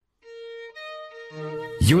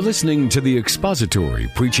You're listening to the expository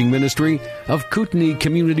preaching ministry of Kootenai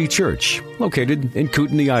Community Church, located in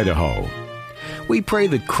Kootenai, Idaho. We pray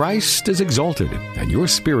that Christ is exalted and your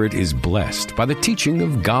spirit is blessed by the teaching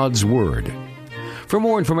of God's Word. For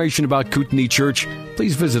more information about Kootenai Church,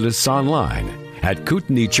 please visit us online at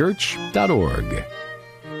kootenaichurch.org.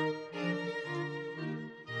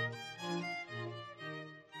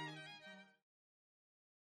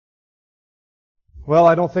 Well,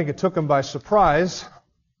 I don't think it took them by surprise.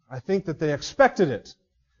 I think that they expected it.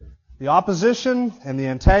 The opposition and the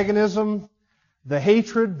antagonism, the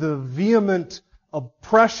hatred, the vehement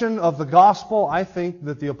oppression of the gospel, I think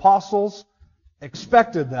that the apostles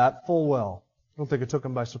expected that full well. I don't think it took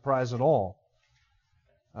them by surprise at all.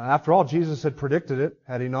 After all, Jesus had predicted it,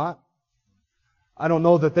 had He not? I don't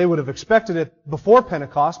know that they would have expected it before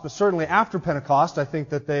Pentecost, but certainly after Pentecost, I think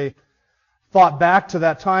that they thought back to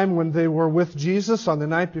that time when they were with Jesus on the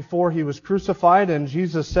night before He was crucified, and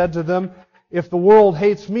Jesus said to them, if the world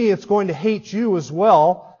hates me, it's going to hate you as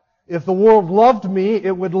well. If the world loved me,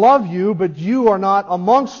 it would love you, but you are not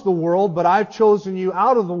amongst the world, but I've chosen you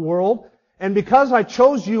out of the world. And because I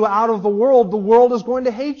chose you out of the world is going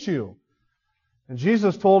to hate you. And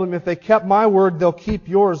Jesus told him, if they kept my word, they'll keep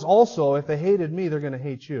yours also. If they hated me, they're going to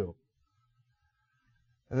hate you.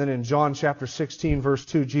 And then in John chapter 16, verse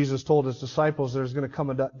 2, Jesus told His disciples there's going to come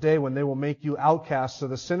a day when they will make you outcasts of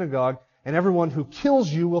the synagogue, and everyone who kills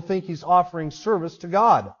you will think he's offering service to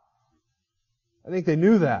God. I think they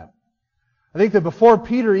knew that. I think that before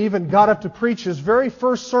Peter even got up to preach his very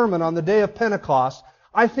first sermon on the day of Pentecost,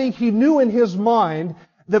 I think he knew in his mind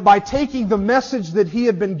that by taking the message that he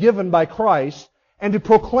had been given by Christ and to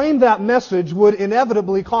proclaim that message would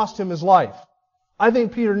inevitably cost him his life. I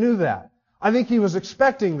think Peter knew that. I think he was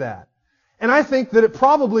expecting that. And I think that it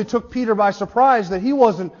probably took Peter by surprise that he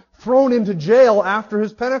wasn't thrown into jail after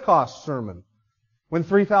his Pentecost sermon when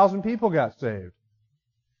 3,000 people got saved.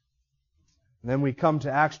 And then we come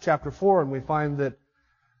to Acts chapter 4 and we find that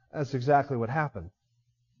that's exactly what happened.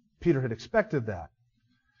 Peter had expected that.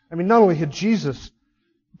 I mean, not only had Jesus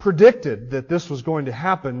predicted that this was going to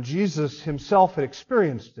happen, Jesus Himself had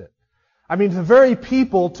experienced it. I mean, the very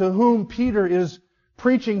people to whom Peter is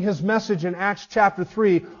preaching his message in Acts chapter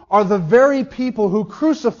 3 are the very people who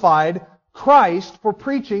crucified Christ for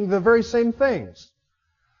preaching the very same things.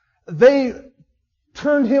 They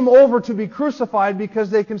turned Him over to be crucified because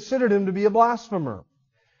they considered Him to be a blasphemer.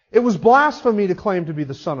 It was blasphemy to claim to be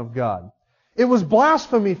the Son of God. It was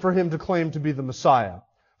blasphemy for Him to claim to be the Messiah.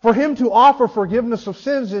 For Him to offer forgiveness of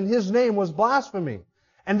sins in His name was blasphemy.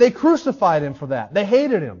 And they crucified Him for that. They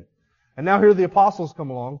hated Him. And now here the apostles come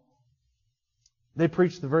along. They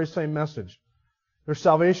preach the very same message. There's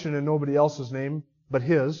salvation in nobody else's name but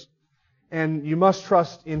His. And you must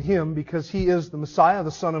trust in Him because He is the Messiah,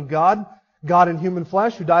 the Son of God, God in human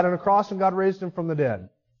flesh, who died on a cross and God raised Him from the dead.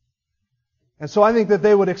 And so I think that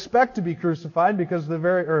they would expect to be crucified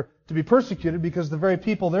to be persecuted because the very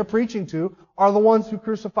people they're preaching to are the ones who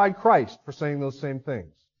crucified Christ for saying those same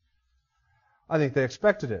things. I think they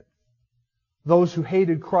expected it. Those who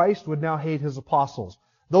hated Christ would now hate His apostles.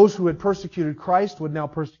 Those who had persecuted Christ would now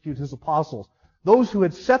persecute His apostles. Those who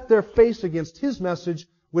had set their face against His message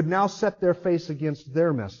would now set their face against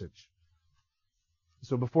their message.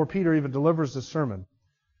 So before Peter even delivers this sermon,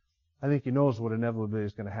 I think he knows what inevitably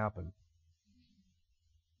is going to happen.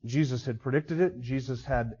 Jesus had predicted it. Jesus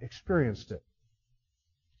had experienced it.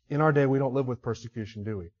 In our day, we don't live with persecution,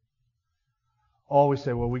 do we? Oh, we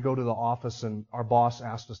say, well, we go to the office and our boss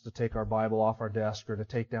asked us to take our Bible off our desk or to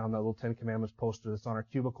take down that little Ten Commandments poster that's on our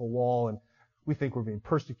cubicle wall, and we think we're being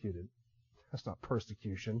persecuted. That's not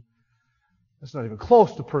persecution. That's not even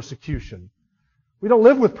close to persecution. We don't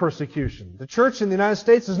live with persecution. The church in the United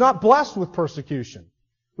States is not blessed with persecution.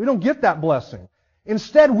 We don't get that blessing.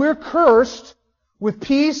 Instead, we're cursed with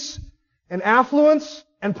peace and affluence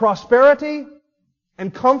and prosperity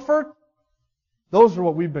and comfort. Those are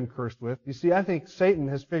what we've been cursed with. You see, I think Satan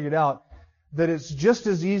has figured out that it's just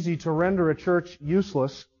as easy to render a church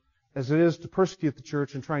useless as it is to persecute the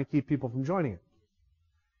church and try and keep people from joining it.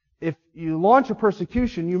 If you launch a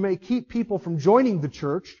persecution, you may keep people from joining the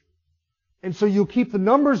church, and so you'll keep the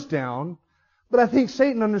numbers down. But I think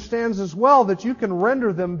Satan understands as well that you can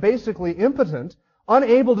render them basically impotent,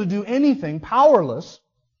 unable to do anything, powerless,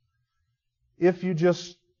 if you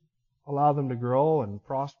just allow them to grow and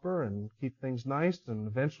prosper and keep things nice, and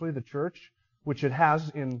eventually the church, which it has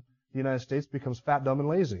in the United States, becomes fat, dumb, and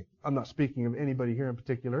lazy. I'm not speaking of anybody here in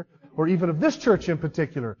particular, or even of this church in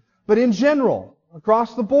particular, but in general,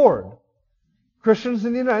 across the board. Christians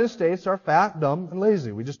in the United States are fat, dumb, and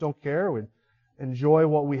lazy. We just don't care. We enjoy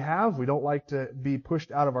what we have. We don't like to be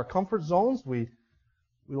pushed out of our comfort zones. We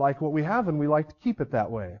We like what we have, and we like to keep it that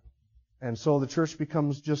way. And so the church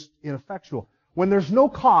becomes just ineffectual. When there's no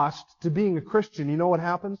cost to being a Christian, you know what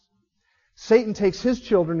happens? Satan takes his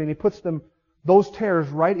children and he puts those tares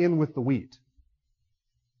right in with the wheat.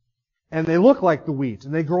 And they look like the wheat,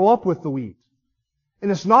 and they grow up with the wheat. And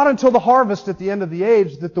it's not until the harvest at the end of the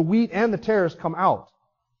age that the wheat and the tares come out.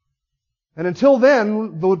 And until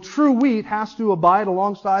then, the true wheat has to abide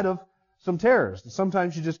alongside of some tares. And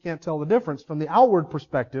sometimes you just can't tell the difference from the outward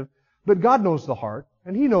perspective, but God knows the heart,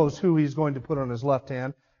 and He knows who He's going to put on His left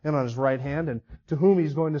hand and on His right hand, and to whom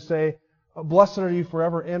He's going to say, "Blessed are you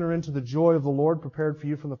forever, enter into the joy of the Lord prepared for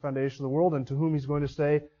you from the foundation of the world," and to whom He's going to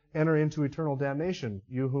say, "Enter into eternal damnation,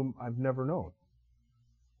 you whom I've never known."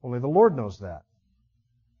 Only the Lord knows that.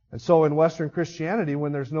 And so in Western Christianity,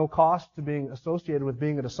 when there's no cost to being associated with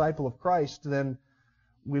being a disciple of Christ, then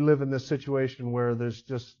we live in this situation where there's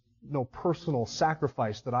just no personal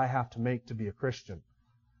sacrifice that I have to make to be a Christian.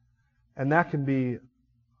 And that can be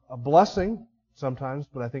a blessing sometimes,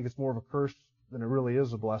 but I think it's more of a curse than it really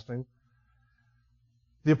is a blessing.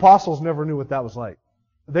 The apostles never knew what that was like.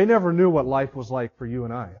 They never knew what life was like for you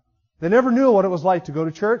and I. They never knew what it was like to go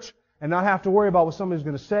to church and not have to worry about what somebody's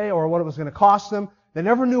going to say or what it was going to cost them. They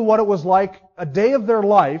never knew what it was like a day of their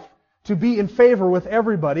life to be in favor with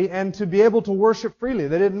everybody and to be able to worship freely.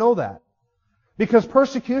 They didn't know that. Because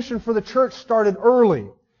persecution for the church started early.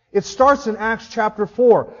 It starts in Acts chapter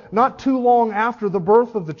 4, not too long after the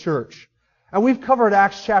birth of the church. And we've covered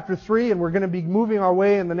Acts chapter 3, and we're going to be moving our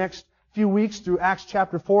way in the next few weeks through Acts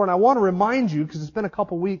chapter 4. And I want to remind you, because it's been a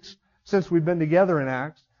couple weeks since we've been together in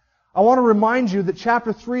Acts, I want to remind you that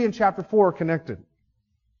chapter 3 and chapter 4 are connected.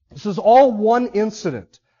 This is all one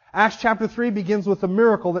incident. Acts chapter 3 begins with a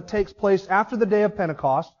miracle that takes place after the day of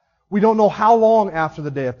Pentecost. We don't know how long after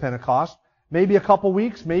the day of Pentecost. Maybe a couple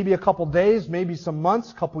weeks, maybe a couple days, maybe some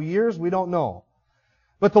months, a couple years, we don't know.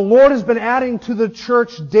 But the Lord has been adding to the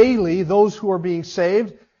church daily those who are being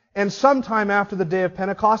saved. And sometime after the day of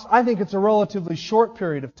Pentecost, I think it's a relatively short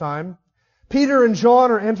period of time, Peter and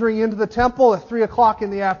John are entering into the temple at 3 o'clock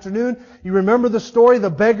in the afternoon. You remember the story? The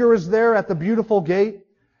beggar is there at the beautiful gate.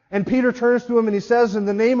 And Peter turns to him and he says, "In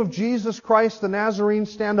the name of Jesus Christ the Nazarene,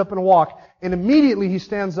 stand up and walk." And immediately he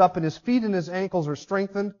stands up and his feet and his ankles are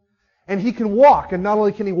strengthened. And he can walk. And not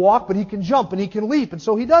only can he walk, but he can jump and he can leap. And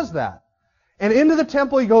so he does that. And into the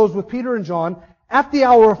temple he goes with Peter and John at the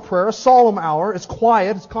hour of prayer, a solemn hour. It's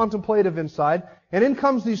quiet. It's contemplative inside. And in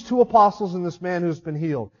comes these two apostles and this man who's been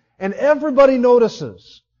healed. And everybody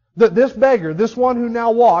notices that this beggar, this one who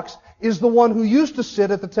now walks, is the one who used to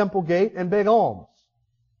sit at the temple gate and beg alms.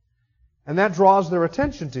 And that draws their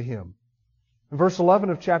attention to him. And verse 11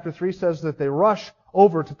 of chapter 3 says that they rush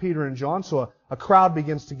over to Peter and John, so a crowd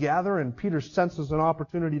begins to gather, and Peter senses an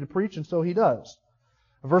opportunity to preach, and so he does.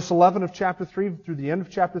 Verse 11 of chapter 3 through the end of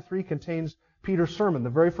chapter 3 contains Peter's sermon. The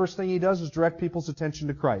very first thing he does is direct people's attention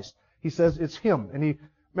to Christ. He says it's Him. And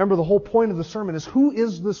remember, the whole point of the sermon is, who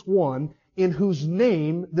is this one in whose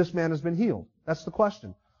name this man has been healed? That's the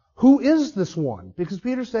question. Who is this one? Because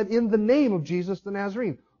Peter said, "In the name of Jesus the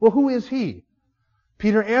Nazarene." Well, who is He?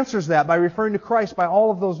 Peter answers that by referring to Christ by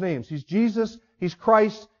all of those names. He's Jesus, He's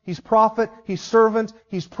Christ, He's prophet, He's servant,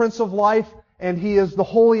 He's Prince of Life, and He is the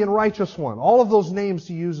Holy and Righteous One. All of those names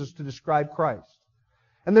He uses to describe Christ.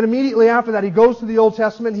 And then immediately after that, He goes to the Old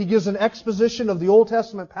Testament. He gives an exposition of the Old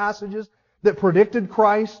Testament passages that predicted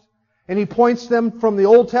Christ, and He points them from the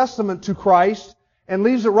Old Testament to Christ and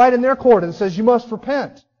leaves it right in their court and says, "You must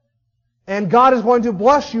repent. And God is going to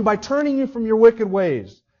bless you by turning you from your wicked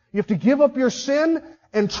ways. You have to give up your sin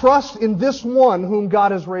and trust in this one whom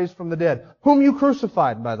God has raised from the dead, whom you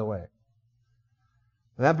crucified, by the way."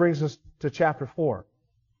 And that brings us to chapter 4.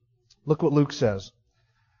 Look what Luke says.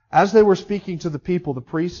 "As they were speaking to the people, the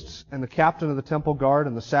priests and the captain of the temple guard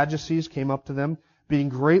and the Sadducees came up to them, being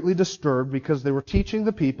greatly disturbed because they were teaching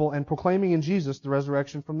the people and proclaiming in Jesus the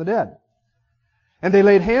resurrection from the dead. And they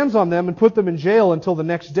laid hands on them and put them in jail until the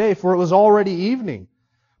next day, for it was already evening.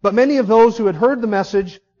 But many of those who had heard the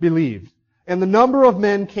message believed, and the number of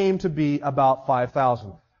men came to be about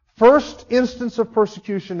 5,000. First instance of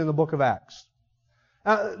persecution in the book of Acts.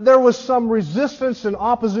 There was some resistance and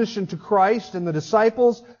opposition to Christ and the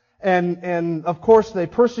disciples, and of course they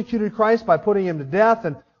persecuted Christ by putting Him to death,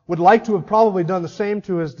 and would like to have probably done the same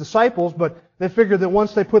to His disciples, but they figured that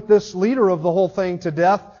once they put this leader of the whole thing to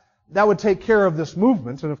death, that would take care of this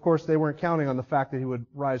movement. And of course they weren't counting on the fact that He would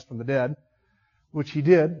rise from the dead, which He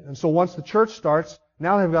did. And so once the church starts,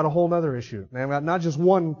 now they've got a whole other issue. They've got not just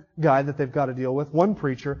one guy that they've got to deal with, one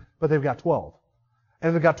preacher, but they've got 12.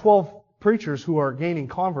 And they've got 12 preachers who are gaining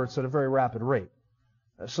converts at a very rapid rate.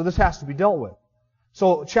 So this has to be dealt with.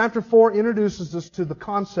 So chapter 4 introduces us to the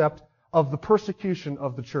concept of the persecution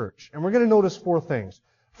of the church. And we're going to notice 4 things.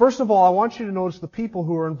 First of all, I want you to notice the people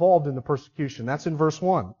who are involved in the persecution. That's in verse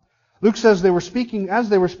 1. Luke says as they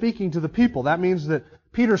were speaking to the people. That means that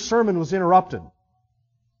Peter's sermon was interrupted.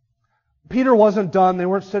 Peter wasn't done. They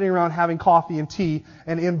weren't sitting around having coffee and tea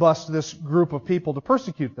and in bust this group of people to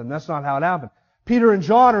persecute them. That's not how it happened. Peter and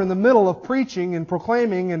John are in the middle of preaching and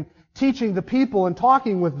proclaiming and teaching the people and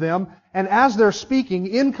talking with them. And as they're speaking,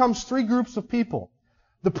 in comes 3 groups of people.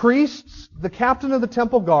 The priests, the captain of the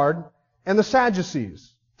temple guard, and the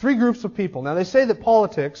Sadducees. 3 groups of people. Now they say that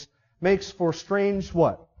politics makes for strange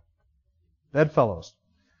what? Bedfellows.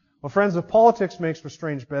 Well, friends, if politics makes for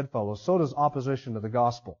strange bedfellows, so does opposition to the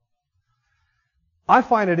gospel. I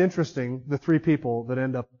find it interesting, the 3 people that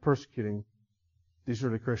end up persecuting these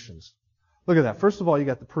early Christians. Look at that. First of all, you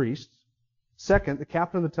got the priests. Second, the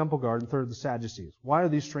captain of the temple guard. And third, the Sadducees. Why are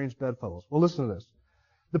these strange bedfellows? Well, listen to this.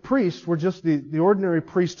 The priests were just the ordinary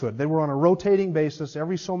priesthood. They were on a rotating basis.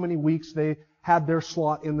 Every so many weeks they had their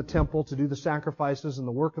slot in the temple to do the sacrifices and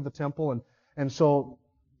the work of the temple. And so,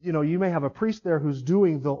 you may have a priest there who's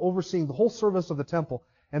overseeing the whole service of the temple.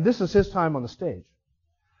 And this is his time on the stage.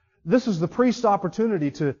 This is the priest's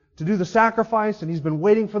opportunity to do the sacrifice, and he's been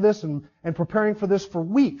waiting for this and preparing for this for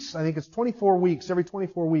weeks. I think it's 24 weeks. Every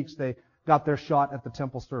 24 weeks they got their shot at the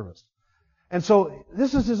temple service. And so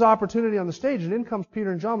this is his opportunity on the stage, and in comes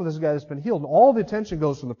Peter and John with this guy that's been healed. And all the attention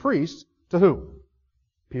goes from the priest to who?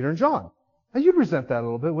 Peter and John. Now you'd resent that a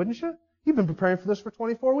little bit, wouldn't you? You've been preparing for this for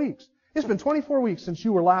 24 weeks. It's been 24 weeks since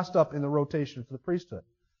you were last up in the rotation for the priesthood.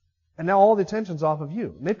 And now all the attention's off of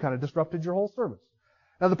you. And they've kind of disrupted your whole service.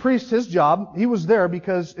 Now the priest, his job, he was there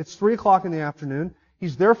because it's 3 o'clock in the afternoon.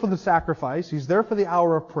 He's there for the sacrifice. He's there for the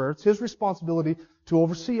hour of prayer. It's his responsibility to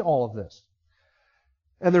oversee all of this.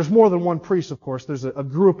 And there's more than one priest, of course. There's a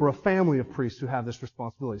group or a family of priests who have this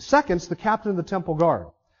responsibility. Second's the captain of the temple guard.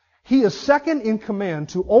 He is second in command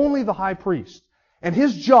to only the high priest. And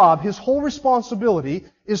his job, his whole responsibility,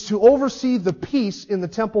 is to oversee the peace in the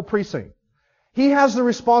temple precinct. He has the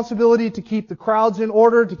responsibility to keep the crowds in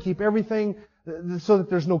order, to keep everything so that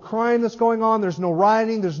there's no crime that's going on, there's no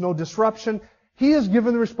rioting, there's no disruption. He is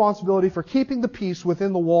given the responsibility for keeping the peace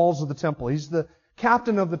within the walls of the temple. He's the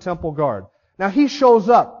captain of the temple guard. Now he shows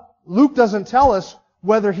up. Luke doesn't tell us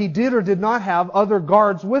whether he did or did not have other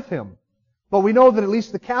guards with him. But we know that at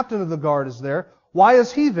least the captain of the guard is there. Why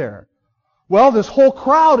is he there? Well, this whole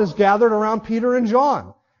crowd is gathered around Peter and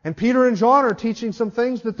John. And Peter and John are teaching some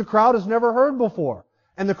things that the crowd has never heard before.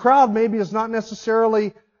 And the crowd maybe is not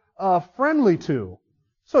necessarily friendly to.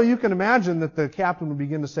 So you can imagine that the captain would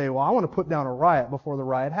begin to say, well, I want to put down a riot before the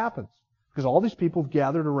riot happens. Because all these people have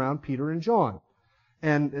gathered around Peter and John.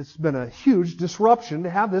 And it's been a huge disruption to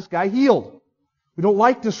have this guy healed. We don't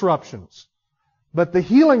like disruptions. But the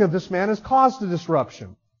healing of this man has caused a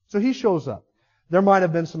disruption. So he shows up. There might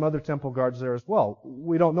have been some other temple guards there as well.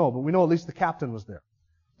 We don't know, but we know at least the captain was there.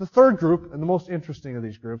 The third group, and the most interesting of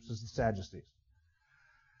these groups, is the Sadducees.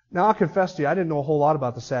 Now, I'll confess to you, I didn't know a whole lot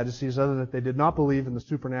about the Sadducees other than that they did not believe in the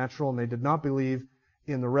supernatural and they did not believe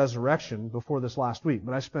in the resurrection before this last week.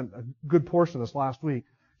 But I spent a good portion of this last week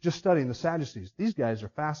just studying the Sadducees. These guys are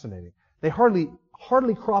fascinating. They hardly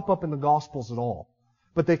crop up in the Gospels at all.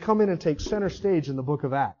 But they come in and take center stage in the book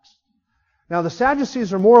of Acts. Now, the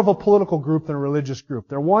Sadducees are more of a political group than a religious group.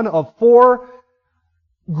 They're one of 4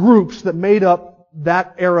 groups that made up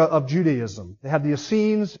that era of Judaism. They had the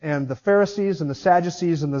Essenes and the Pharisees and the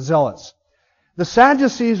Sadducees and the Zealots. The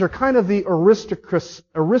Sadducees are kind of the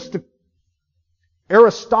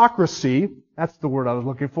aristocracy. That's the word I was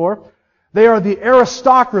looking for. They are the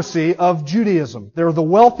aristocracy of Judaism. They're the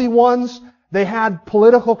wealthy ones. They had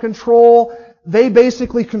political control. They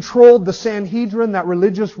basically controlled the Sanhedrin, that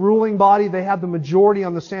religious ruling body. They had the majority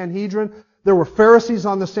on the Sanhedrin. There were Pharisees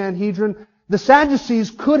on the Sanhedrin. The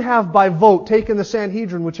Sadducees could have, by vote, taken the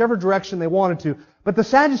Sanhedrin whichever direction they wanted to, but the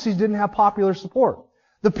Sadducees didn't have popular support.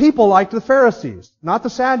 The people liked the Pharisees, not the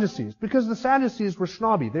Sadducees, because the Sadducees were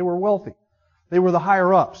snobby. They were wealthy. They were the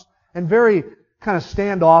higher-ups, and very kind of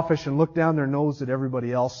standoffish and looked down their nose at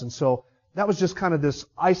everybody else. And so that was just kind of this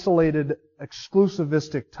isolated,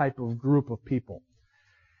 exclusivistic type of group of people.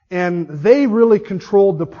 And they really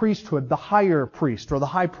controlled the priesthood, the higher priest, or the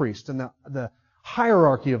high priest, and the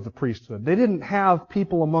hierarchy of the priesthood. They didn't have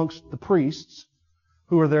people amongst the priests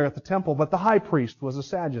who were there at the temple, but the high priest was a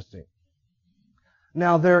Sadducee.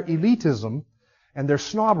 Now, their elitism and their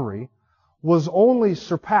snobbery was only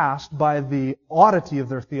surpassed by the oddity of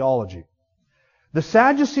their theology. The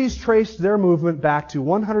Sadducees traced their movement back to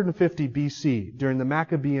 150 BC, during the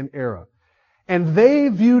Maccabean era. And they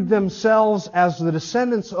viewed themselves as the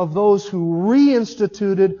descendants of those who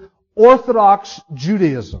reinstituted Orthodox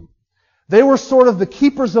Judaism. They were sort of the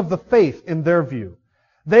keepers of the faith in their view.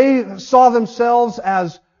 They saw themselves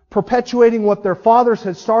as perpetuating what their fathers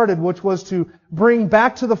had started, which was to bring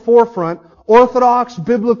back to the forefront Orthodox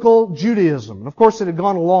biblical Judaism. And of course, it had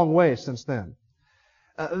gone a long way since then.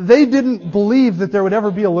 They didn't believe that there would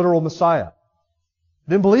ever be a literal Messiah.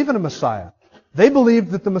 They didn't believe in a Messiah. They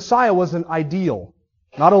believed that the Messiah was an ideal,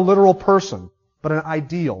 not a literal person, but an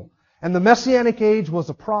ideal. And the Messianic age was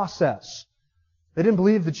a process. They didn't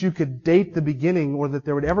believe that you could date the beginning or that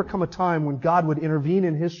there would ever come a time when God would intervene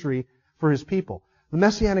in history for His people. The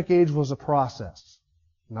Messianic age was a process,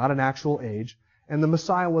 not an actual age. And the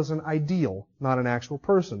Messiah was an ideal, not an actual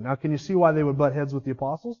person. Now, can you see why they would butt heads with the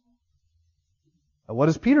apostles? What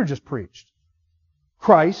has Peter just preached?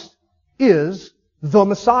 Christ is the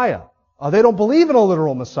Messiah. They don't believe in a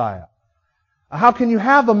literal Messiah. How can you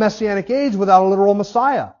have a Messianic age without a literal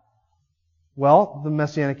Messiah? Well, the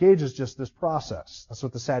Messianic age is just this process. That's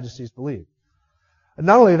what the Sadducees believed. And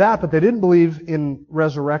not only that, but they didn't believe in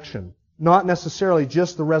resurrection. Not necessarily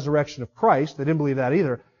just the resurrection of Christ. They didn't believe that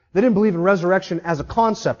either. They didn't believe in resurrection as a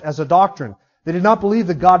concept, as a doctrine. They did not believe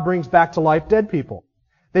that God brings back to life dead people.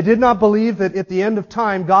 They did not believe that at the end of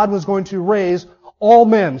time, God was going to raise all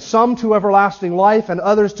men, some to everlasting life and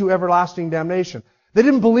others to everlasting damnation. They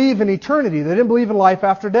didn't believe in eternity. They didn't believe in life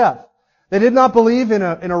after death. They did not believe in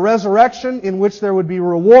a resurrection in which there would be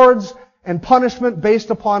rewards and punishment based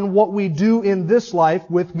upon what we do in this life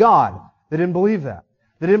with God. They didn't believe that.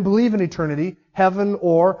 They didn't believe in eternity, heaven,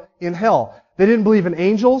 or in hell. They didn't believe in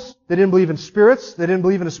angels. They didn't believe in spirits. They didn't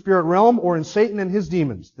believe in a spirit realm or in Satan and his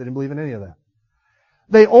demons. They didn't believe in any of that.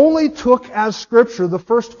 They only took as Scripture the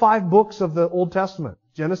first 5 books of the Old Testament.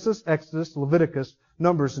 Genesis, Exodus, Leviticus,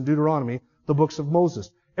 Numbers, and Deuteronomy, the books of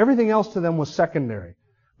Moses. Everything else to them was secondary.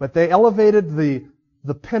 But they elevated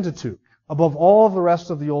the Pentateuch above all of the rest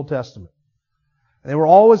of the Old Testament. And they were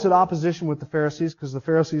always at opposition with the Pharisees because the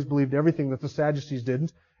Pharisees believed everything that the Sadducees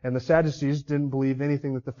didn't, and the Sadducees didn't believe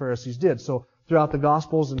anything that the Pharisees did. So throughout the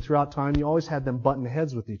Gospels and throughout time, you always had them butting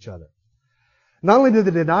heads with each other. Not only did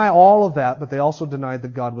they deny all of that, but they also denied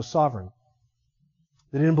that God was sovereign.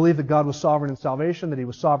 They didn't believe that God was sovereign in salvation, that He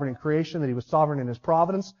was sovereign in creation, that He was sovereign in His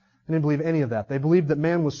providence. They didn't believe any of that. They believed that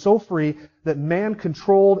man was so free that man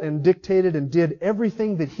controlled and dictated and did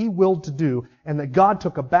everything that he willed to do, and that God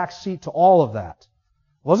took a back seat to all of that.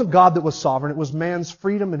 It wasn't God that was sovereign. It was man's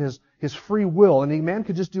freedom and his free will, and man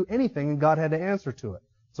could just do anything, and God had to answer to it.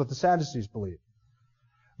 That's what the Sadducees believed.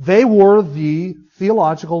 They were the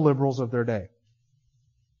theological liberals of their day.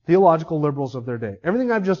 Theological liberals of their day.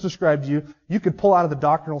 Everything I've just described to you, you could pull out of the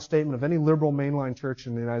doctrinal statement of any liberal mainline church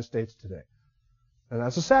in the United States today. And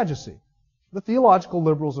that's a Sadducee. The theological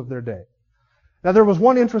liberals of their day. Now there was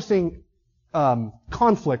one interesting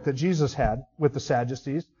conflict that Jesus had with the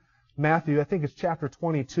Sadducees. Matthew, I think it's chapter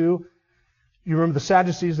 22. You remember the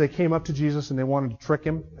Sadducees, they came up to Jesus and they wanted to trick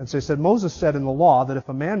Him. And so they said, Moses said in the law that if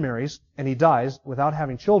a man marries and he dies without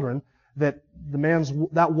having children, that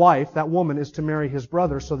that wife, that woman, is to marry his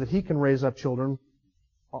brother so that he can raise up children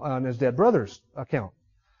on his dead brother's account.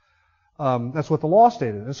 That's what the law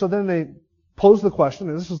stated. And so then they posed the question,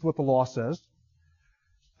 and this is what the law says.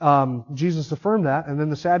 Jesus affirmed that, and then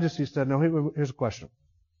the Sadducees said, no, here's a question.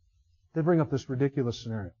 They bring up this ridiculous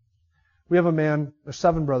scenario. We have a man, there's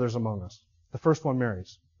 7 brothers among us. The first one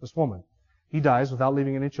marries this woman. He dies without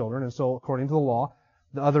leaving any children, and so according to the law,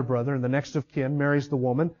 the other brother and the next of kin marries the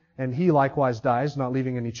woman, and he likewise dies, not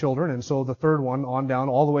leaving any children, and so the third one on down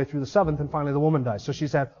all the way through the 7th, and finally the woman dies. So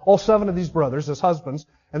she's had all 7 of these brothers as husbands,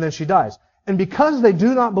 and then she dies. And because they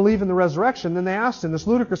do not believe in the resurrection, then they asked him this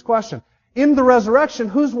ludicrous question. In the resurrection,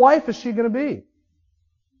 whose wife is she going to be?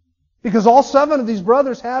 Because all 7 of these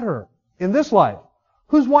brothers had her in this life.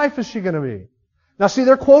 Whose wife is she going to be? Now see,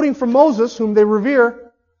 they're quoting from Moses, whom they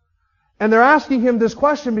revere, and they're asking him this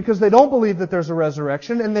question because they don't believe that there's a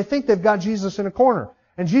resurrection, and they think they've got Jesus in a corner.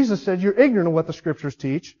 And Jesus said, you're ignorant of what the Scriptures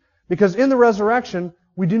teach, because in the resurrection,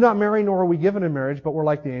 we do not marry nor are we given in marriage, but we're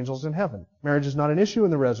like the angels in heaven. Marriage is not an issue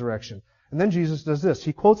in the resurrection. And then Jesus does this.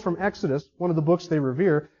 He quotes from Exodus, one of the books they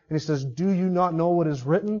revere, and he says, do you not know what is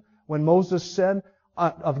written when Moses said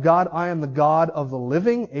of God, I am the God of the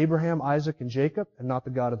living, Abraham, Isaac, and Jacob, and not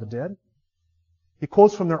the God of the dead? He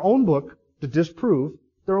quotes from their own book to disprove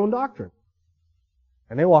their own doctrine.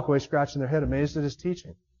 And they walk away scratching their head, amazed at his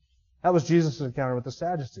teaching. That was Jesus' encounter with the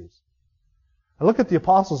Sadducees. Now look at the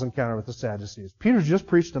apostles' encounter with the Sadducees. Peter just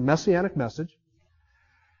preached a messianic message.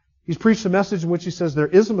 He's preached a message in which he says there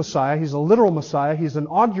is a Messiah. He's a literal Messiah. He's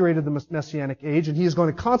inaugurated the Messianic age, and he is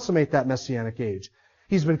going to consummate that Messianic age.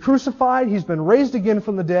 He's been crucified, He's been raised again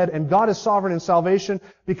from the dead, and God is sovereign in salvation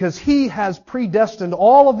because He has predestined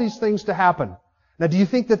all of these things to happen. Now, do you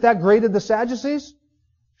think that grated the Sadducees?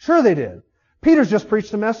 Sure they did. Peter's just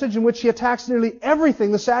preached a message in which he attacks nearly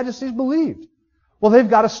everything the Sadducees believed. Well, they've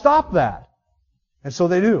got to stop that. And so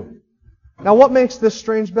they do. Now, what makes this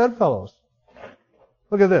strange bedfellows?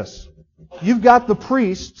 Look at this. You've got the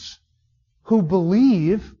priests who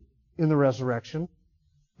believe in the resurrection,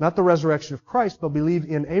 not the resurrection of Christ, but believe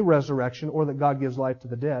in a resurrection or that God gives life to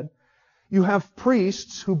the dead. You have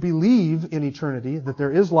priests who believe in eternity, that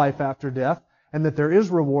there is life after death, and that there is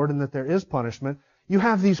reward and that there is punishment. You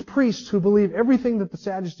have these priests who believe everything that the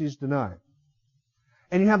Sadducees deny.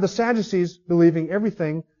 And you have the Sadducees believing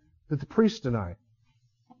everything that the priests deny.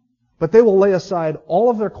 But they will lay aside all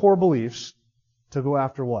of their core beliefs to go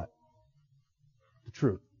after what? The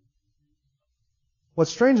truth.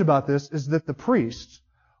 What's strange about this is that the priests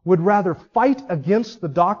would rather fight against the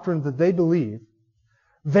doctrine that they believe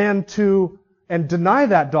than and deny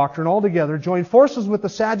that doctrine altogether, join forces with the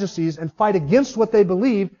Sadducees and fight against what they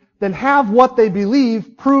believe, than have what they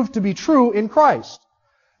believe prove to be true in Christ.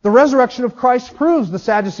 The resurrection of Christ proves the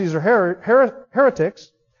Sadducees are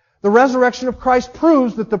heretics. The resurrection of Christ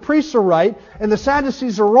proves that the priests are right and the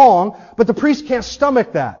Sadducees are wrong, but the priests can't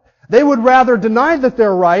stomach that. They would rather deny that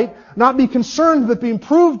they're right, not be concerned with being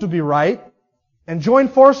proved to be right, and join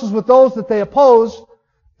forces with those that they oppose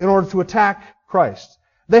in order to attack Christ.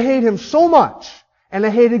 They hate Him so much, and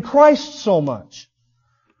they hated Christ so much.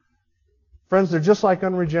 Friends, they're just like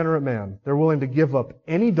unregenerate man. They're willing to give up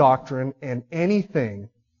any doctrine and anything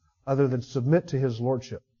other than submit to His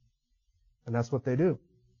lordship. And that's what they do.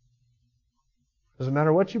 Doesn't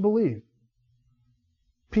matter what you believe.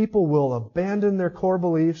 People will abandon their core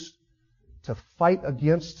beliefs to fight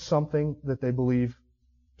against something that they believe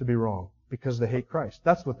to be wrong because they hate Christ.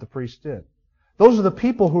 That's what the priests did. Those are the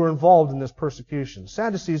people who are involved in this persecution.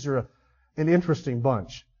 Sadducees are an interesting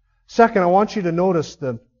bunch. Second, I want you to notice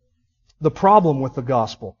the problem with the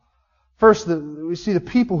gospel. First, we see the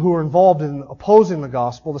people who are involved in opposing the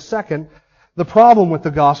gospel. The second, the problem with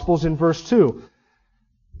the gospel is in verse 2.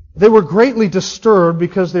 They were greatly disturbed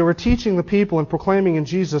because they were teaching the people and proclaiming in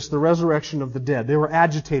Jesus the resurrection of the dead. They were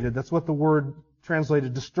agitated. That's what the word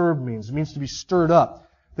translated disturbed means. It means to be stirred up.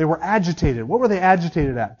 They were agitated. What were they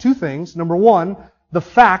agitated at? Two things. Number one, the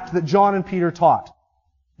fact that John and Peter taught.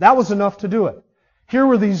 That was enough to do it. Here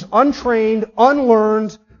were these untrained,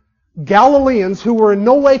 unlearned Galileans who were in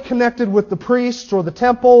no way connected with the priests or the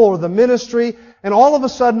temple or the ministry, and all of a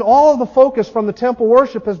sudden all of the focus from the temple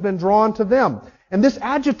worship has been drawn to them. And this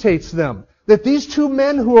agitates them, that these two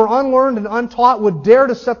men who are unlearned and untaught would dare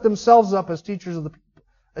to set themselves up as teachers of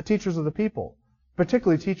the people,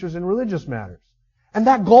 particularly teachers in religious matters. And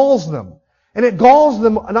that galls them. And it galls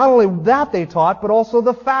them not only that they taught, but also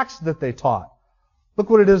the facts that they taught. Look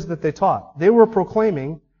what it is that they taught. They were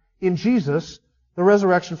proclaiming in Jesus the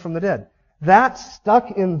resurrection from the dead. That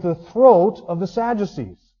stuck in the throat of the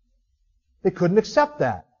Sadducees. They couldn't accept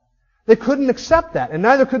that. They couldn't accept that, and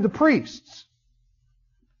neither could the priests.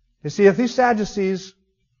 You see, if these Sadducees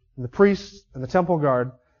and the priests and the temple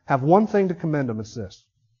guard have one thing to commend them, it's this.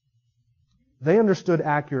 They understood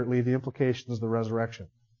accurately the implications of the resurrection.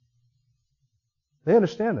 They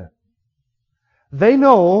understand that. They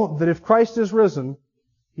know that if Christ is risen,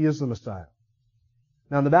 He is the Messiah.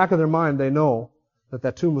 Now, in the back of their mind, they know that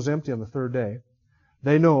that tomb was empty on the third day.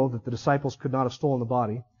 They know that the disciples could not have stolen the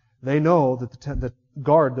body. They know that the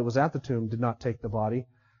guard that was at the tomb did not take the body.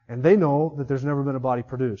 And they know that there's never been a body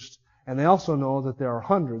produced. And they also know that there are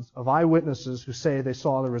hundreds of eyewitnesses who say they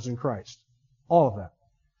saw the risen Christ. All of that.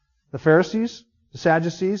 The Pharisees, the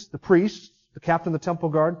Sadducees, the priests, the captain of the temple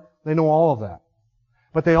guard, they know all of that.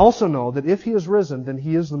 But they also know that if He is risen, then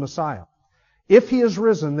He is the Messiah. If He is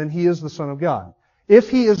risen, then He is the Son of God. If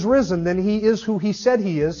He is risen, then He is who He said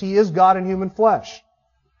He is. He is God in human flesh.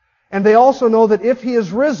 And they also know that if He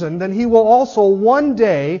is risen, then He will also one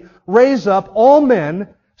day raise up all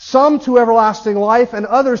men, some to everlasting life and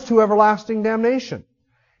others to everlasting damnation.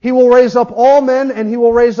 He will raise up all men, and He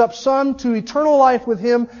will raise up some to eternal life with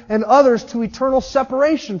Him and others to eternal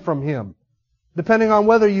separation from Him, depending on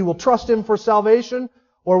whether you will trust Him for salvation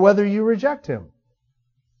or whether you reject Him.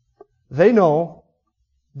 They know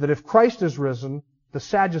that if Christ is risen, the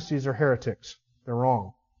Sadducees are heretics. They're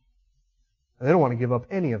wrong. And they don't want to give up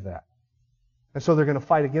any of that. And so they're going to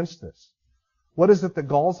fight against this. What is it that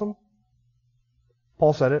galls them?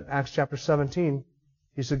 Paul said it, Acts chapter 17.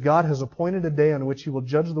 He said, God has appointed a day on which He will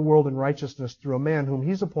judge the world in righteousness through a man whom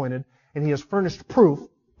He's appointed, and He has furnished proof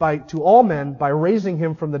to all men by raising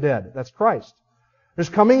Him from the dead. That's Christ. There's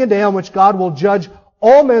coming a day on which God will judge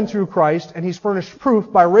all men through Christ, and He's furnished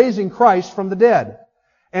proof by raising Christ from the dead.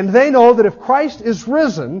 And they know that if Christ is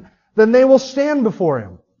risen, then they will stand before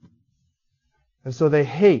Him. And so they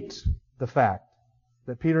hate the fact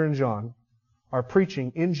that Peter and John are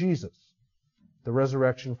preaching in Jesus the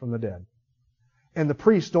resurrection from the dead. And the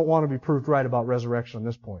priests don't want to be proved right about resurrection on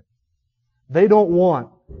this point. They don't want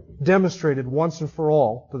demonstrated once and for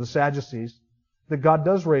all to the Sadducees that God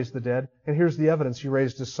does raise the dead, and here's the evidence He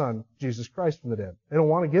raised His Son, Jesus Christ, from the dead. They don't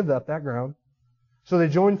want to give that ground. So they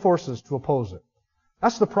join forces to oppose it.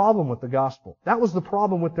 That's the problem with the gospel. That was the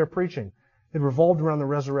problem with their preaching. It revolved around the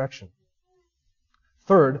resurrection.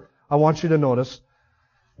 Third, I want you to notice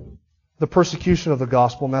the persecution of the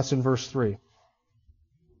gospel, and that's in verse 3.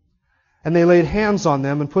 And they laid hands on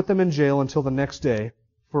them and put them in jail until the next day,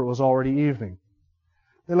 for it was already evening.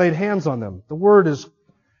 They laid hands on them. The word is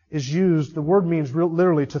used, the word means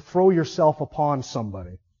literally to throw yourself upon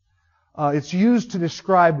somebody. It's used to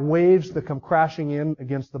describe waves that come crashing in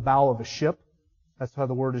against the bow of a ship. That's how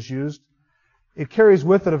the word is used. It carries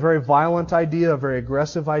with it a very violent idea, a very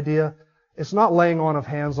aggressive idea. It's not laying on of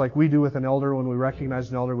hands like we do with an elder. When we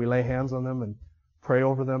recognize an elder, we lay hands on them and pray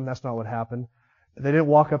over them. That's not what happened. They didn't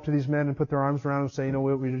walk up to these men and put their arms around them and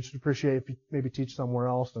say, we just appreciate if you maybe teach somewhere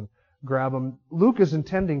else and grab them. Luke is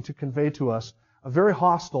intending to convey to us a very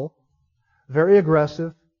hostile, very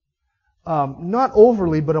aggressive, not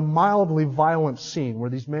overly, but a mildly violent scene where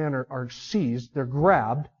these men are seized, they're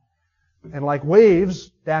grabbed, and like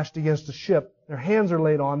waves dashed against a ship, their hands are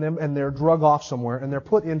laid on them and they're drug off somewhere and they're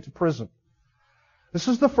put into prison. This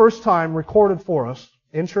is the first time recorded for us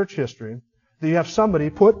in church history that you have somebody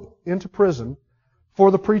put into prison for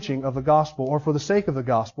the preaching of the gospel or for the sake of the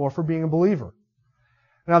gospel or for being a believer.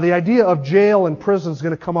 Now, the idea of jail and prison is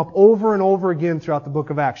going to come up over and over again throughout the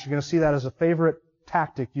book of Acts. You're going to see that as a favorite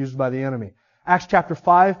tactic used by the enemy. Acts chapter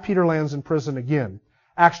 5, Peter lands in prison again.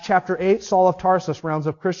 Acts chapter 8, Saul of Tarsus rounds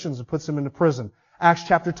up Christians and puts them into prison. Acts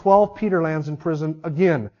chapter 12, Peter lands in prison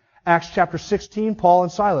again. Acts chapter 16, Paul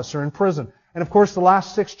and Silas are in prison. And of course, the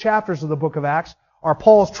last 6 chapters of the book of Acts are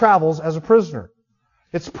Paul's travels as a prisoner.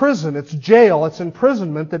 It's prison, it's jail, it's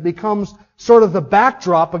imprisonment that becomes sort of the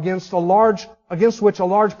backdrop against which a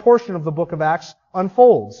large portion of the book of Acts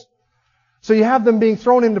unfolds. So you have them being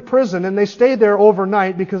thrown into prison, and they stay there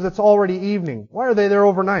overnight because it's already evening. Why are they there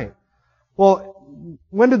overnight? Well,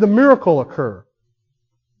 when did the miracle occur?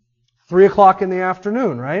 3 o'clock in the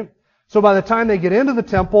afternoon, right? So by the time they get into the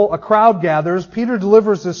temple, a crowd gathers, Peter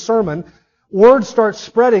delivers his sermon, word starts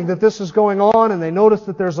spreading that this is going on, and they notice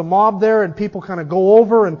that there's a mob there, and people kind of go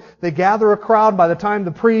over, and they gather a crowd. By the time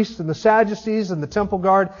the priests and the Sadducees and the temple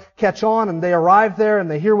guard catch on, and they arrive there,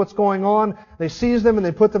 and they hear what's going on, they seize them, and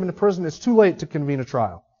they put them into prison. It's too late to convene a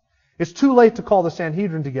trial. It's too late to call the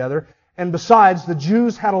Sanhedrin together, and besides, the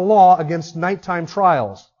Jews had a law against nighttime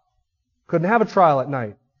trials. Couldn't have a trial at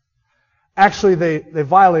night. Actually, they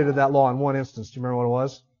violated that law in one instance. Do you remember what it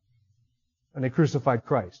was? And they crucified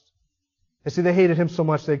Christ. You see, they hated Him so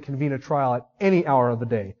much they'd convene a trial at any hour of the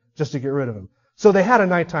day just to get rid of Him. So they had a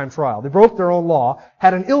nighttime trial. They broke their own law,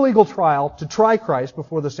 had an illegal trial to try Christ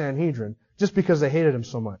before the Sanhedrin just because they hated Him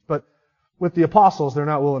so much. But with the apostles, they're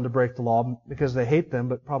not willing to break the law because they hate them,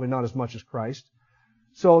 but probably not as much as Christ.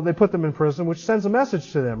 So they put them in prison, which sends a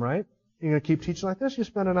message to them, right? You're going to keep teaching like this? You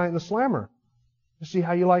spend a night in the slammer. You see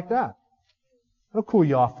how you like that. It'll cool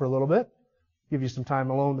you off for a little bit. Give you some time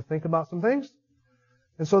alone to think about some things.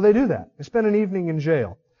 And so they do that. They spend an evening in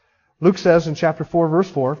jail. Luke says in chapter 4,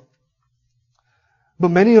 verse 4,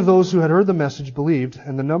 "But many of those who had heard the message believed,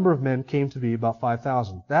 and the number of men came to be about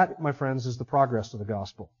 5,000. That, my friends, is the progress of the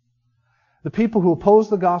gospel. The people who oppose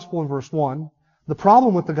the gospel in verse 1, the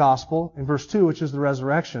problem with the gospel in verse 2, which is the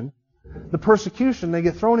resurrection, the persecution, they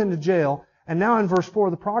get thrown into jail, and now in verse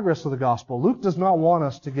 4, the progress of the gospel. Luke does not want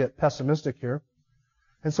us to get pessimistic here.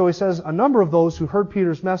 And so he says, a number of those who heard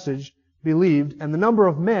Peter's message believed, and the number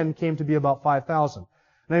of men came to be about 5,000.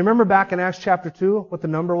 Now remember back in Acts chapter 2 what the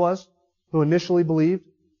number was who initially believed?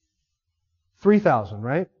 3,000,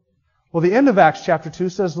 right? Well, the end of Acts chapter 2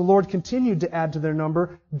 says the Lord continued to add to their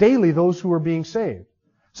number daily those who were being saved.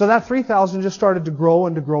 So that 3,000 just started to grow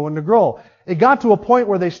and to grow and to grow. It got to a point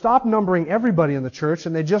where they stopped numbering everybody in the church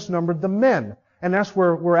and they just numbered the men. And that's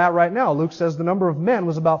where we're at right now. Luke says the number of men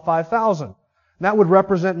was about 5,000. That would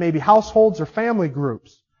represent maybe households or family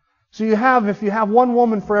groups. So if you have one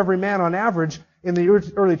woman for every man on average in the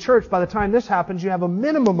early church, by the time this happens, you have a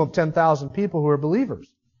minimum of 10,000 people who are believers.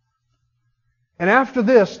 And after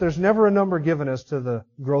this, there's never a number given as to the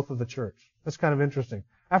growth of the church. That's kind of interesting.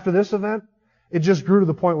 After this event, it just grew to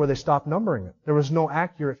the point where they stopped numbering it. There was no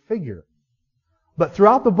accurate figure. But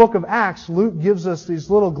throughout the book of Acts, Luke gives us these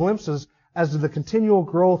little glimpses as to the continual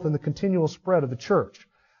growth and the continual spread of the church.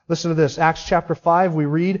 Listen to this. Acts chapter 5, we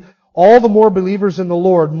read, "All the more believers in the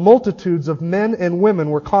Lord, multitudes of men and women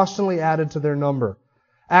were constantly added to their number."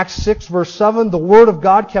 Acts 6 verse 7, "The word of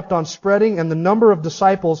God kept on spreading, and the number of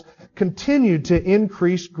disciples continued to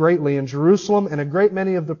increase greatly in Jerusalem, and a great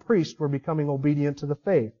many of the priests were becoming obedient to the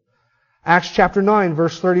faith." Acts chapter 9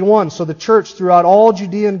 verse 31, "So the church throughout all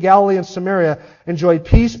Judea and Galilee and Samaria enjoyed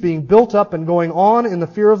peace, being built up and going on in the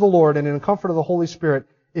fear of the Lord and in the comfort of the Holy Spirit.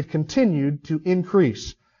 It continued to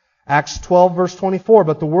increase." Acts 12 verse 24,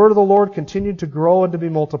 "But the word of the Lord continued to grow and to be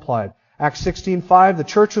multiplied." Acts 16:5, "The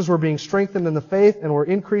churches were being strengthened in the faith and were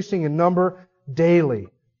increasing in number daily."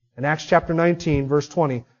 And Acts chapter 19 verse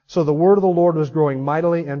 20, "So the word of the Lord was growing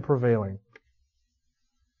mightily and prevailing."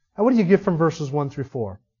 Now what do you get from verses 1 through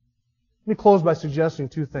 4? Let me close by suggesting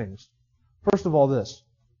two things. First of all, this.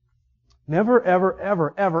 Never, ever,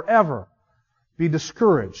 ever, ever, ever be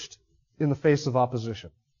discouraged in the face of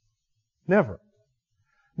opposition. Never.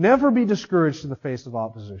 Never be discouraged in the face of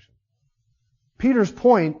opposition. Peter's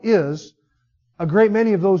point is, a great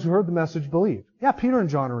many of those who heard the message believed. Yeah, Peter and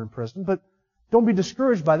John are in prison, but don't be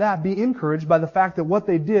discouraged by that. Be encouraged by the fact that what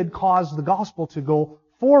they did caused the gospel to go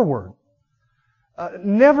forward.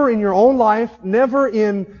 Never in your own life, never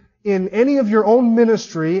in any of your own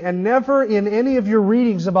ministry, and never in any of your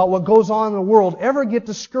readings about what goes on in the world, ever get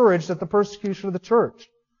discouraged at the persecution of the church.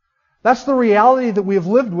 That's the reality that we have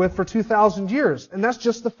lived with for 2,000 years, and that's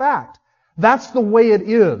just the fact. That's the way it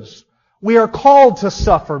is. We are called to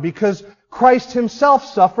suffer because Christ Himself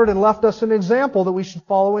suffered and left us an example that we should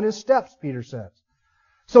follow in His steps, Peter says.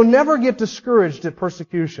 So never get discouraged at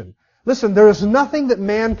persecution. Listen, there is nothing that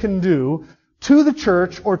man can do to the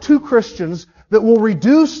church or to Christians that will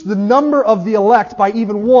reduce the number of the elect by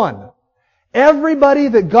even one. Everybody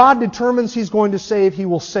that God determines He's going to save, He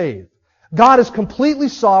will save. God is completely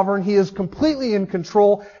sovereign. He is completely in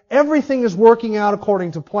control. Everything is working out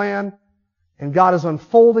according to plan. And God is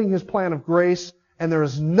unfolding His plan of grace. And there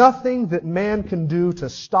is nothing that man can do to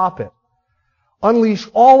stop it. Unleash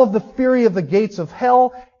all of the fury of the gates of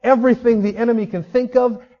hell. Everything the enemy can think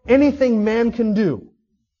of. Anything man can do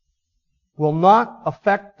will not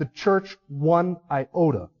affect the church one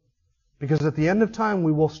iota. Because at the end of time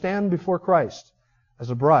we will stand before Christ as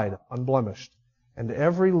a bride unblemished. And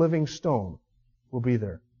every living stone will be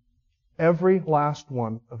there. Every last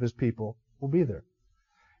one of His people will be there.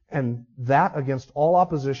 And that against all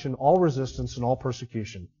opposition, all resistance, and all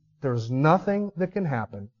persecution. There is nothing that can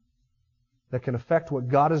happen that can affect what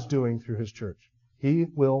God is doing through His church. He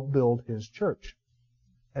will build His church.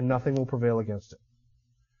 And nothing will prevail against it.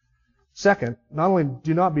 Second, not only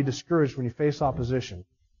do not be discouraged when you face opposition,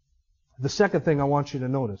 the second thing I want you to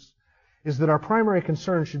notice is that our primary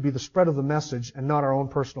concern should be the spread of the message and not our own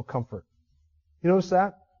personal comfort. You notice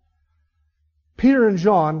that? Peter and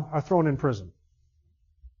John are thrown in prison.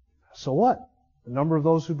 So what? The number of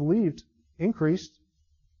those who believed increased,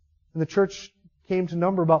 and the church came to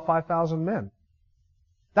number about 5,000 men.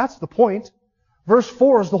 That's the point. Verse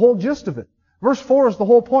 4 is the whole gist of it. Verse 4 is the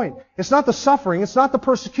whole point. It's not the suffering, it's not the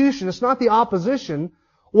persecution, it's not the opposition.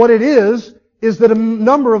 What it is that a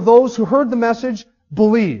number of those who heard the message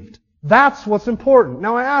believed. That's what's important.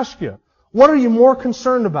 Now I ask you, what are you more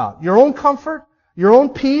concerned about? Your own comfort? Your own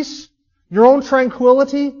peace? Your own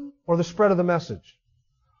tranquility? Or the spread of the message?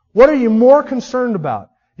 What are you more concerned about?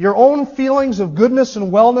 Your own feelings of goodness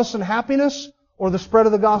and wellness and happiness? Or the spread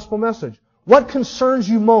of the gospel message? What concerns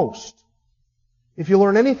you most? If you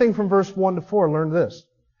learn anything from verse 1 to 4, learn this.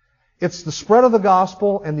 It's the spread of the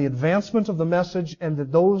gospel and the advancement of the message and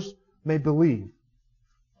that those may believe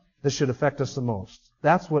that should affect us the most.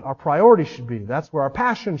 That's what our priority should be. That's where our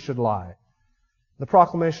passion should lie. The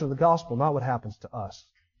proclamation of the gospel, not what happens to us.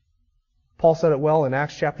 Paul said it well in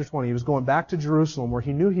Acts chapter 20. He was going back to Jerusalem where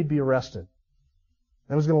he knew he'd be arrested.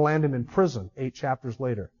 That was going to land him in prison 8 chapters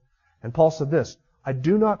later. And Paul said this, "I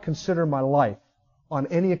do not consider my life on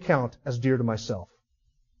any account as dear to myself,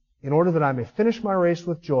 in order that I may finish my race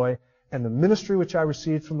with joy and the ministry which I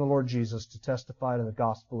received from the Lord Jesus to testify to the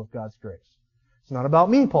gospel of God's grace." It's not about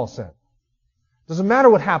me, Paul said. It doesn't matter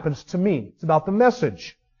what happens to me. It's about the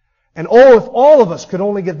message. And oh, if all of us could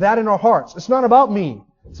only get that in our hearts. It's not about me.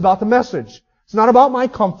 It's about the message. It's not about my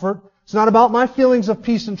comfort. It's not about my feelings of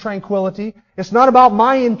peace and tranquility. It's not about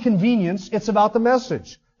my inconvenience. It's about the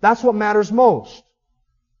message. That's what matters most.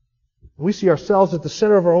 We see ourselves at the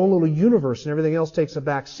center of our own little universe and everything else takes a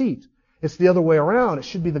back seat. It's the other way around. It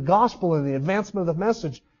should be the gospel and the advancement of the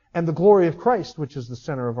message and the glory of Christ, which is the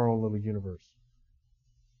center of our own little universe.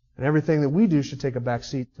 And everything that we do should take a back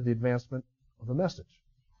seat to the advancement of the message.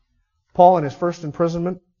 Paul, in his first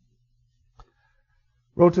imprisonment,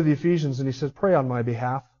 wrote to the Ephesians and he says, pray on my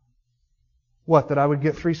behalf. What, that I would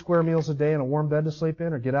get 3 square meals a day and a warm bed to sleep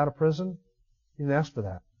in or get out of prison? He didn't ask for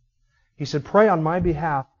that. He said, pray on my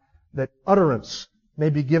behalf that utterance may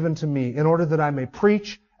be given to me in order that I may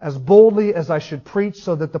preach as boldly as I should preach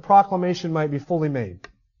so that the proclamation might be fully made.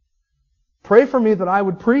 Pray for me that I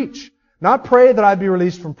would preach. Not pray that I'd be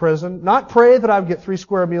released from prison. Not pray that I would get 3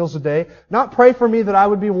 square meals a day. Not pray for me that I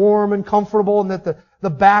would be warm and comfortable and that the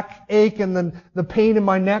back ache and the pain in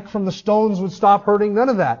my neck from the stones would stop hurting. None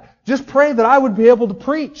of that. Just pray that I would be able to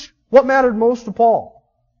preach. What mattered most to Paul?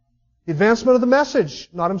 The advancement of the message,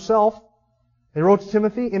 not himself. He wrote to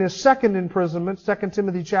Timothy in his second imprisonment, 2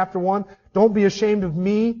 Timothy chapter 1, don't be ashamed of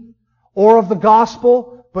me or of the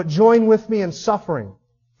gospel, but join with me in suffering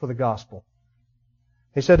for the gospel.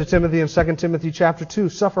 He said to Timothy in 2 Timothy chapter 2,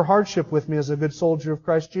 suffer hardship with me as a good soldier of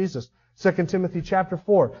Christ Jesus. 2 Timothy chapter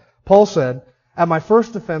 4, Paul said, at my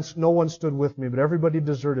first offense no one stood with me, but everybody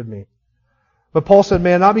deserted me. But Paul said,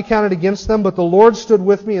 may I not be counted against them, but the Lord stood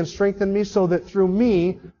with me and strengthened me so that through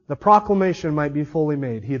me the proclamation might be fully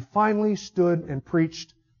made. He had finally stood and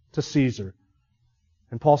preached to Caesar.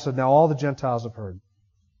 And Paul said, now all the Gentiles have heard.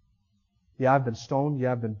 Yeah, I've been stoned.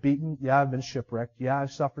 Yeah, I've been beaten. Yeah, I've been shipwrecked. Yeah,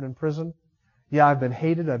 I've suffered in prison. Yeah, I've been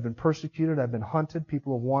hated. I've been persecuted. I've been hunted.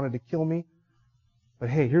 People have wanted to kill me. But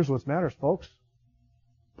hey, here's what matters, folks.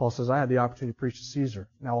 Paul says, I had the opportunity to preach to Caesar.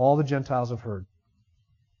 Now all the Gentiles have heard.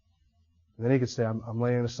 And then he could say, I'm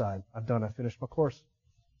laying it aside. I've done. I finished my course.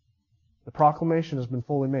 The proclamation has been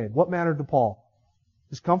fully made. What mattered to Paul?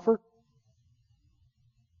 His comfort?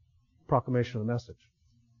 Proclamation of the message.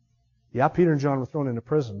 Yeah, Peter and John were thrown into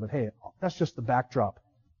prison, but hey, that's just the backdrop.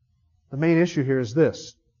 The main issue here is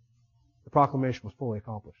this. The proclamation was fully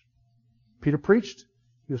accomplished. Peter preached.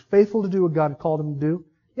 He was faithful to do what God had called him to do.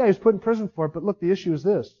 Yeah, he was put in prison for it, but look, the issue is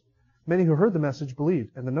this. Many who heard the message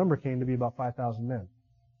believed, and the number came to be about 5,000 men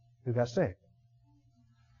who got saved.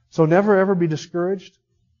 So never ever be discouraged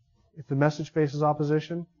if the message faces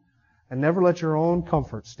opposition, and never let your own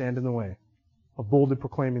comfort stand in the way of boldly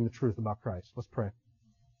proclaiming the truth about Christ. Let's pray.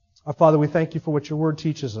 Our Father, we thank you for what your word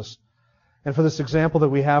teaches us, and for this example that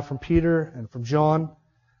we have from Peter and from John.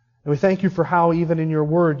 And we thank you for how even in your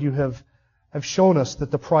word you have shown us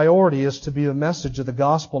that the priority is to be a message of the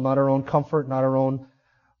gospel, not our own comfort, not our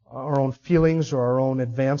own feelings or our own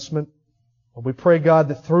advancement. But we pray, God,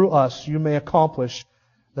 that through us you may accomplish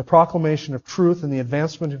the proclamation of truth and the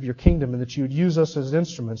advancement of your kingdom, and that you would use us as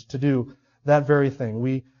instruments to do that very thing.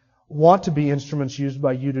 We want to be instruments used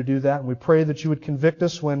by you to do that, and we pray that you would convict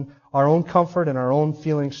us when our own comfort and our own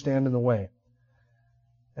feelings stand in the way.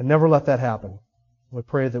 And never let that happen. We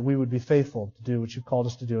pray that we would be faithful to do what you've called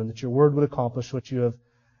us to do, and that your word would accomplish what you have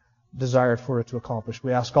desired for it to accomplish.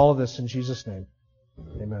 We ask all of this in Jesus' name.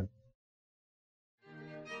 Amen.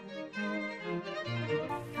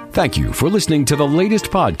 Thank you for listening to the latest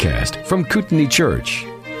podcast from Kootenai Church.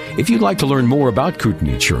 If you'd like to learn more about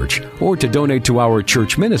Kootenai Church or to donate to our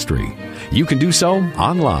church ministry, you can do so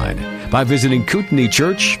online by visiting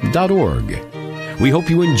kootenaichurch.org. We hope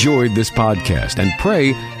you enjoyed this podcast and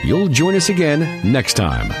pray you'll join us again next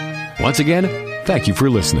time. Once again, thank you for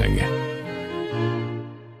listening.